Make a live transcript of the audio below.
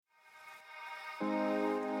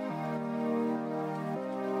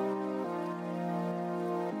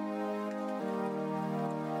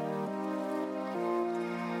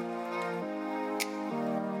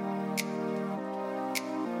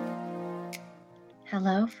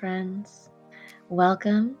Hello, friends.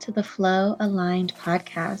 Welcome to the Flow Aligned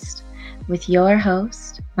podcast with your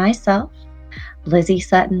host, myself, Lizzie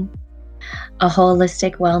Sutton, a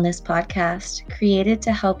holistic wellness podcast created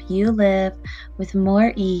to help you live with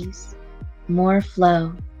more ease, more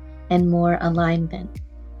flow, and more alignment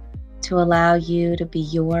to allow you to be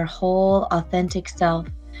your whole authentic self,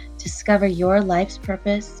 discover your life's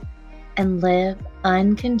purpose, and live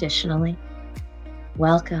unconditionally.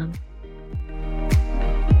 Welcome.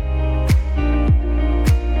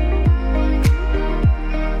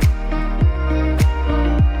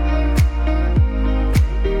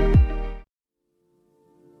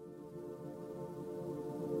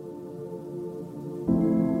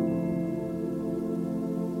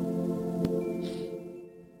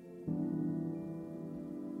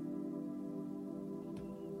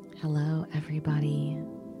 Hello, everybody,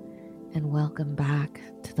 and welcome back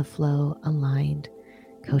to the Flow Aligned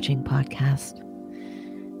Coaching Podcast.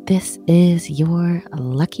 This is your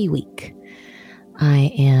lucky week.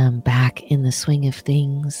 I am back in the swing of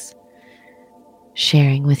things,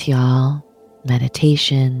 sharing with y'all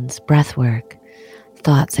meditations, breath work,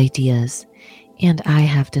 thoughts, ideas, and I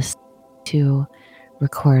have decided to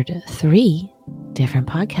record 3 different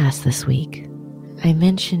podcasts this week. I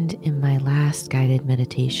mentioned in my last guided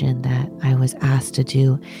meditation that I was asked to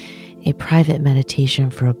do a private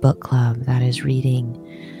meditation for a book club that is reading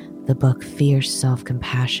the book Fierce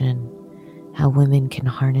Self-Compassion, How Women Can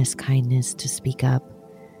Harness Kindness to Speak Up,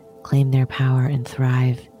 Claim Their Power, and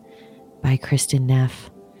Thrive by Kristin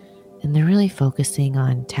Neff. And they're really focusing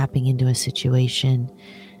on tapping into a situation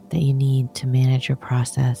that you need to manage your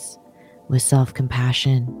process with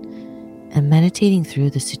self-compassion and meditating through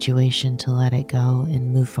the situation to let it go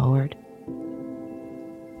and move forward.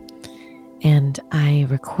 And I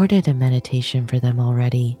recorded a meditation for them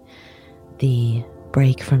already, the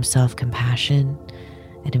break from self-compassion.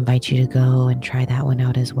 I'd invite you to go and try that one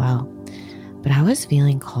out as well. But I was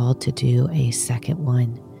feeling called to do a second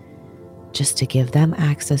one, just to give them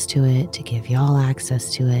access to it, to give y'all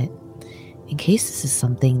access to it, in case this is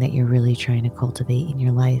something that you're really trying to cultivate in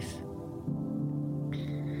your life.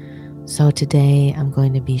 So today I'm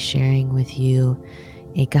going to be sharing with you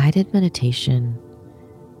a guided meditation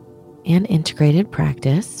and integrated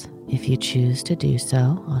practice, if you choose to do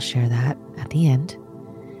so. I'll share that at the end,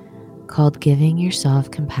 called Giving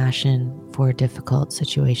Yourself Compassion for a Difficult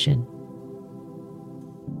Situation.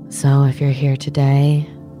 So if you're here today,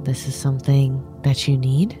 this is something that you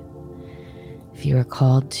need. If you are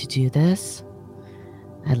called to do this,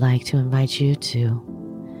 I'd like to invite you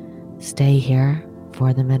to stay here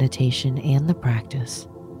for the meditation and the practice.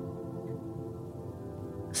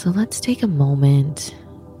 So let's take a moment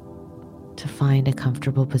to find a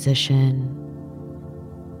comfortable position,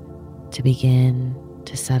 to begin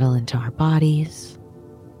to settle into our bodies.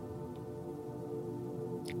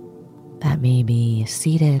 That may be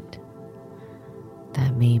seated,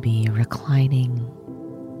 that may be reclining,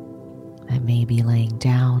 that may be laying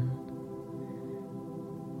down.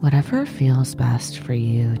 Whatever feels best for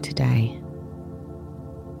you today.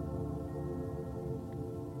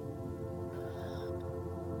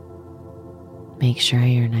 Make sure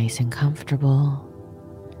you're nice and comfortable,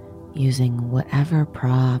 using whatever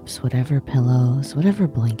props, whatever pillows, whatever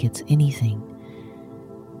blankets, anything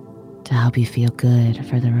to help you feel good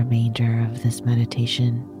for the remainder of this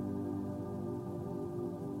meditation.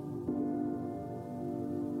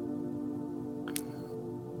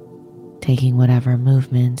 Taking whatever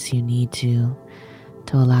movements you need to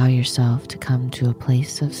allow yourself to come to a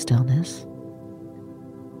place of stillness.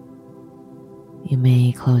 You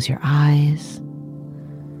may close your eyes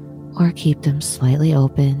or keep them slightly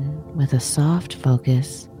open with a soft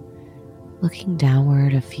focus, looking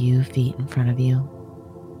downward a few feet in front of you.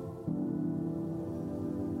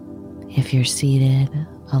 If you're seated,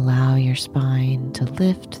 allow your spine to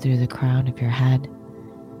lift through the crown of your head,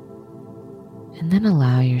 and then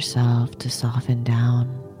allow yourself to soften down.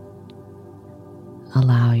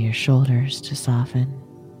 Allow your shoulders to soften,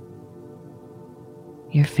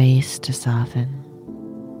 your face to soften.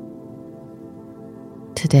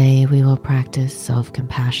 Today we will practice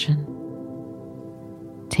self-compassion.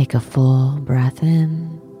 Take a full breath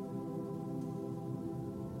in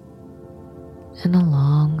and a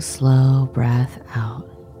long, slow breath out.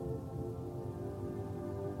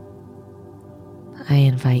 I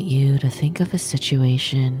invite you to think of a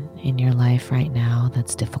situation in your life right now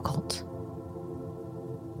that's difficult.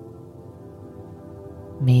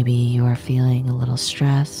 Maybe you are feeling a little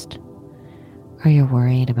stressed, or you're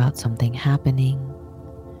worried about something happening,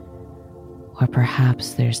 or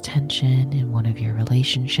perhaps there's tension in one of your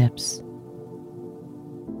relationships.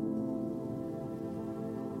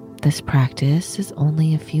 This practice is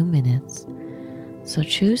only a few minutes, so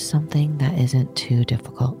choose something that isn't too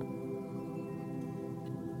difficult.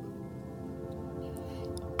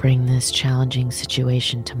 Bring this challenging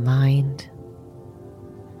situation to mind.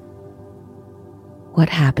 What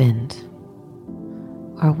happened?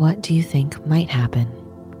 Or what do you think might happen?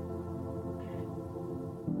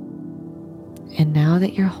 And now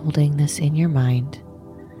that you're holding this in your mind,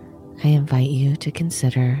 I invite you to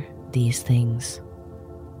consider these things.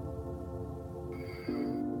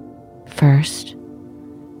 First,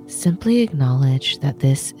 simply acknowledge that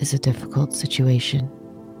this is a difficult situation.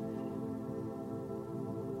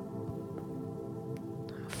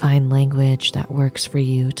 Find language that works for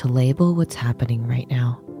you to label what's happening right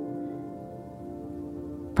now.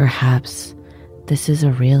 Perhaps this is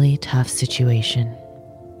a really tough situation.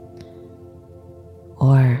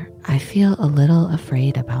 Or I feel a little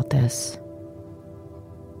afraid about this.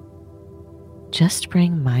 Just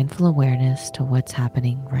bring mindful awareness to what's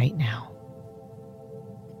happening right now.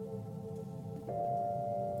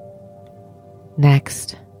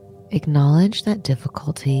 Next, acknowledge that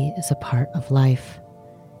difficulty is a part of life.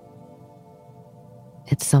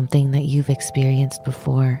 It's something that you've experienced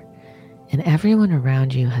before, and everyone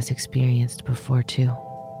around you has experienced before too.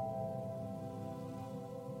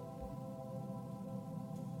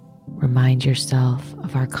 Remind yourself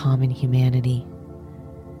of our common humanity,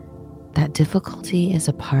 that difficulty is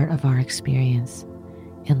a part of our experience,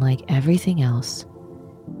 and like everything else,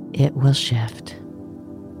 it will shift.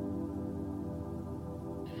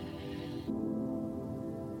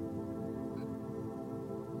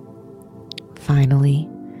 Finally,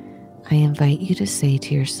 I invite you to say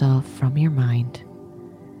to yourself from your mind,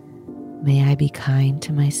 may I be kind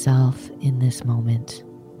to myself in this moment.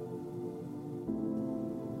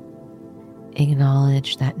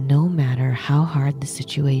 Acknowledge that no matter how hard the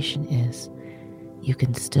situation is, you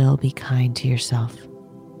can still be kind to yourself.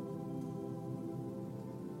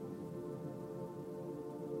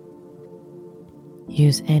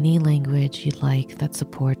 Use any language you'd like that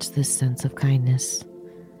supports this sense of kindness.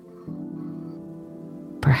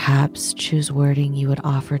 Perhaps choose wording you would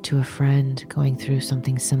offer to a friend going through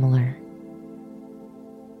something similar.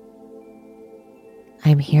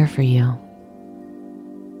 I'm here for you.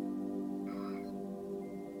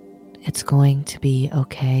 It's going to be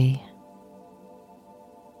okay.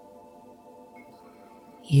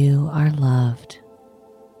 You are loved.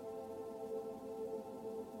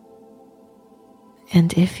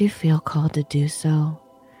 And if you feel called to do so,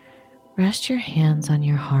 rest your hands on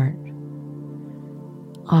your heart,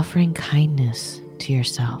 offering kindness to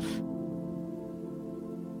yourself.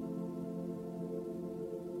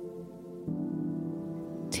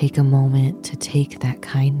 Take a moment to take that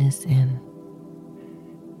kindness in.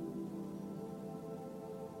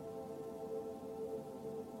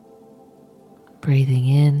 Breathing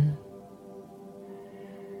in,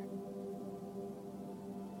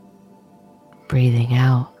 breathing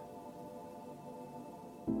out.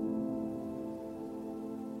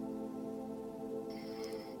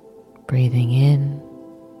 Breathing in,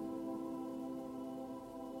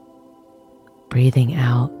 breathing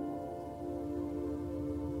out.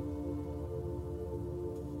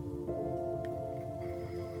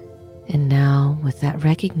 And now, with that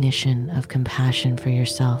recognition of compassion for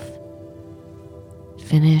yourself,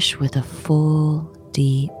 finish with a full,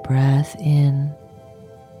 deep breath in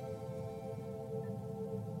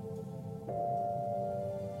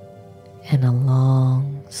and a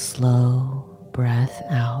long, slow breath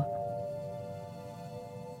out.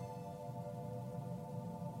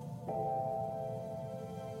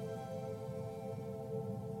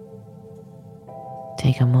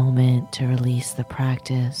 Take a moment to release the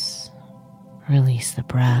practice, release the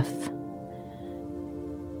breath.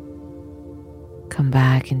 Come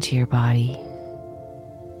back into your body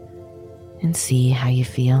and see how you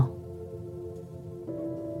feel.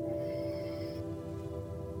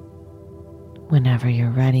 Whenever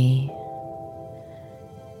you're ready,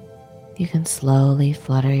 you can slowly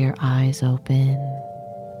flutter your eyes open.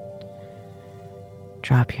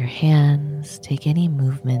 Drop your hands, take any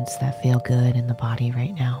movements that feel good in the body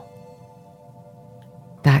right now.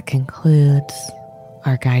 That concludes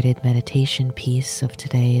our guided meditation piece of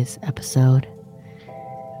today's episode.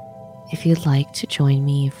 If you'd like to join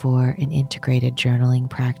me for an integrated journaling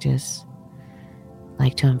practice, I'd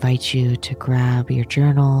like to invite you to grab your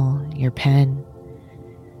journal, your pen,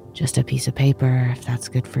 just a piece of paper if that's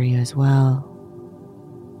good for you as well.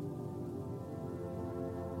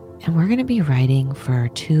 And we're going to be writing for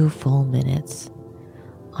 2 full minutes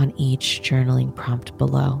on each journaling prompt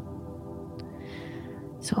below.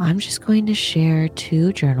 So I'm just going to share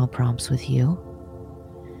 2 journal prompts with you.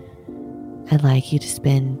 I'd like you to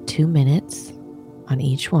spend 2 minutes on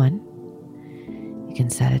each one. You can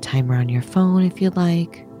set a timer on your phone if you'd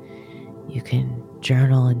like. You can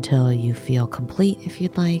journal until you feel complete if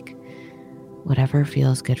you'd like. Whatever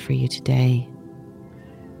feels good for you today.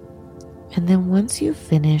 And then once you've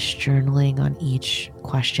finished journaling on each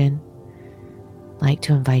question, I'd like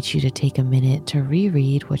to invite you to take a minute to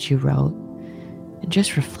reread what you wrote and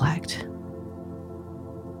just reflect.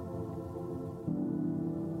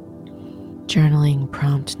 Journaling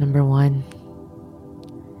prompt number 1.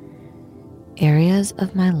 Areas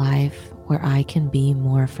of my life where I can be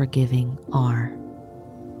more forgiving are.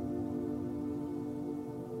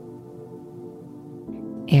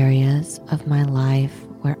 Areas of my life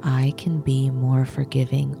where I can be more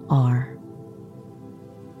forgiving are.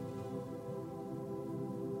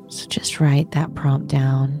 So just write that prompt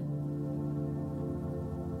down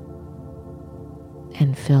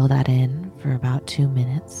and fill that in for about 2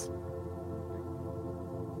 minutes.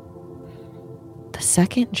 The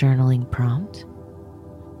second journaling prompt: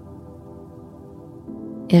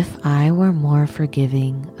 if I were more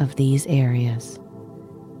forgiving of these areas,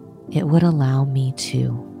 it would allow me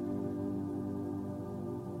to.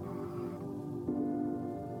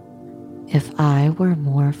 If I were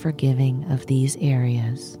more forgiving of these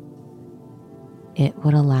areas, it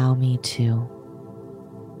would allow me to.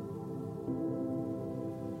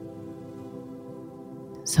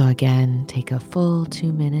 So again, take a full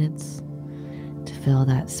 2 minutes to fill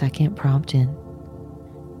that second prompt in.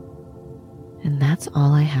 And that's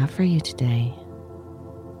all I have for you today.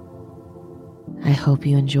 I hope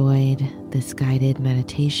you enjoyed this guided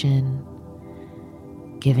meditation,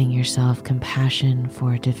 giving yourself compassion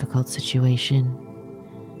for a difficult situation,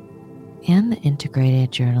 and the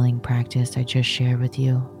integrated journaling practice I just shared with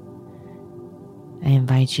you. I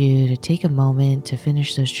invite you to take a moment to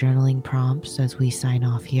finish those journaling prompts as we sign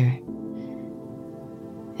off here,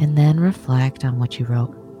 and then reflect on what you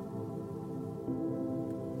wrote.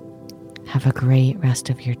 Have a great rest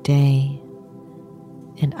of your day,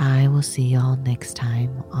 and I will see y'all next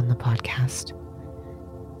time on the podcast.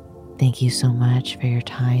 Thank you so much for your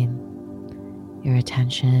time, your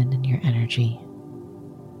attention, and your energy.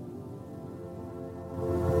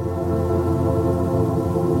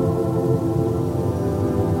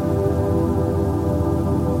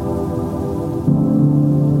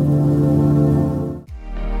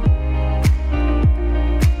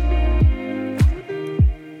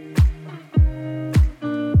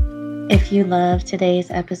 If you loved today's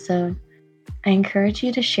episode, I encourage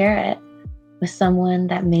you to share it with someone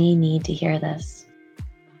that may need to hear this.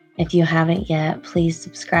 If you haven't yet, please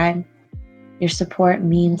subscribe. Your support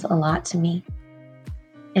means a lot to me.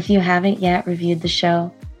 If you haven't yet reviewed the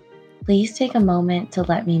show, please take a moment to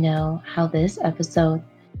let me know how this episode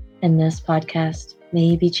and this podcast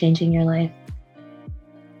may be changing your life.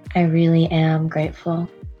 I really am grateful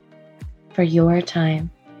for your time,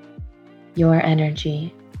 your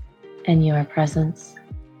energy, and your presence.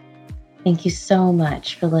 Thank you so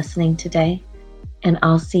much for listening today, and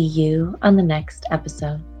I'll see you on the next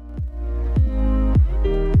episode.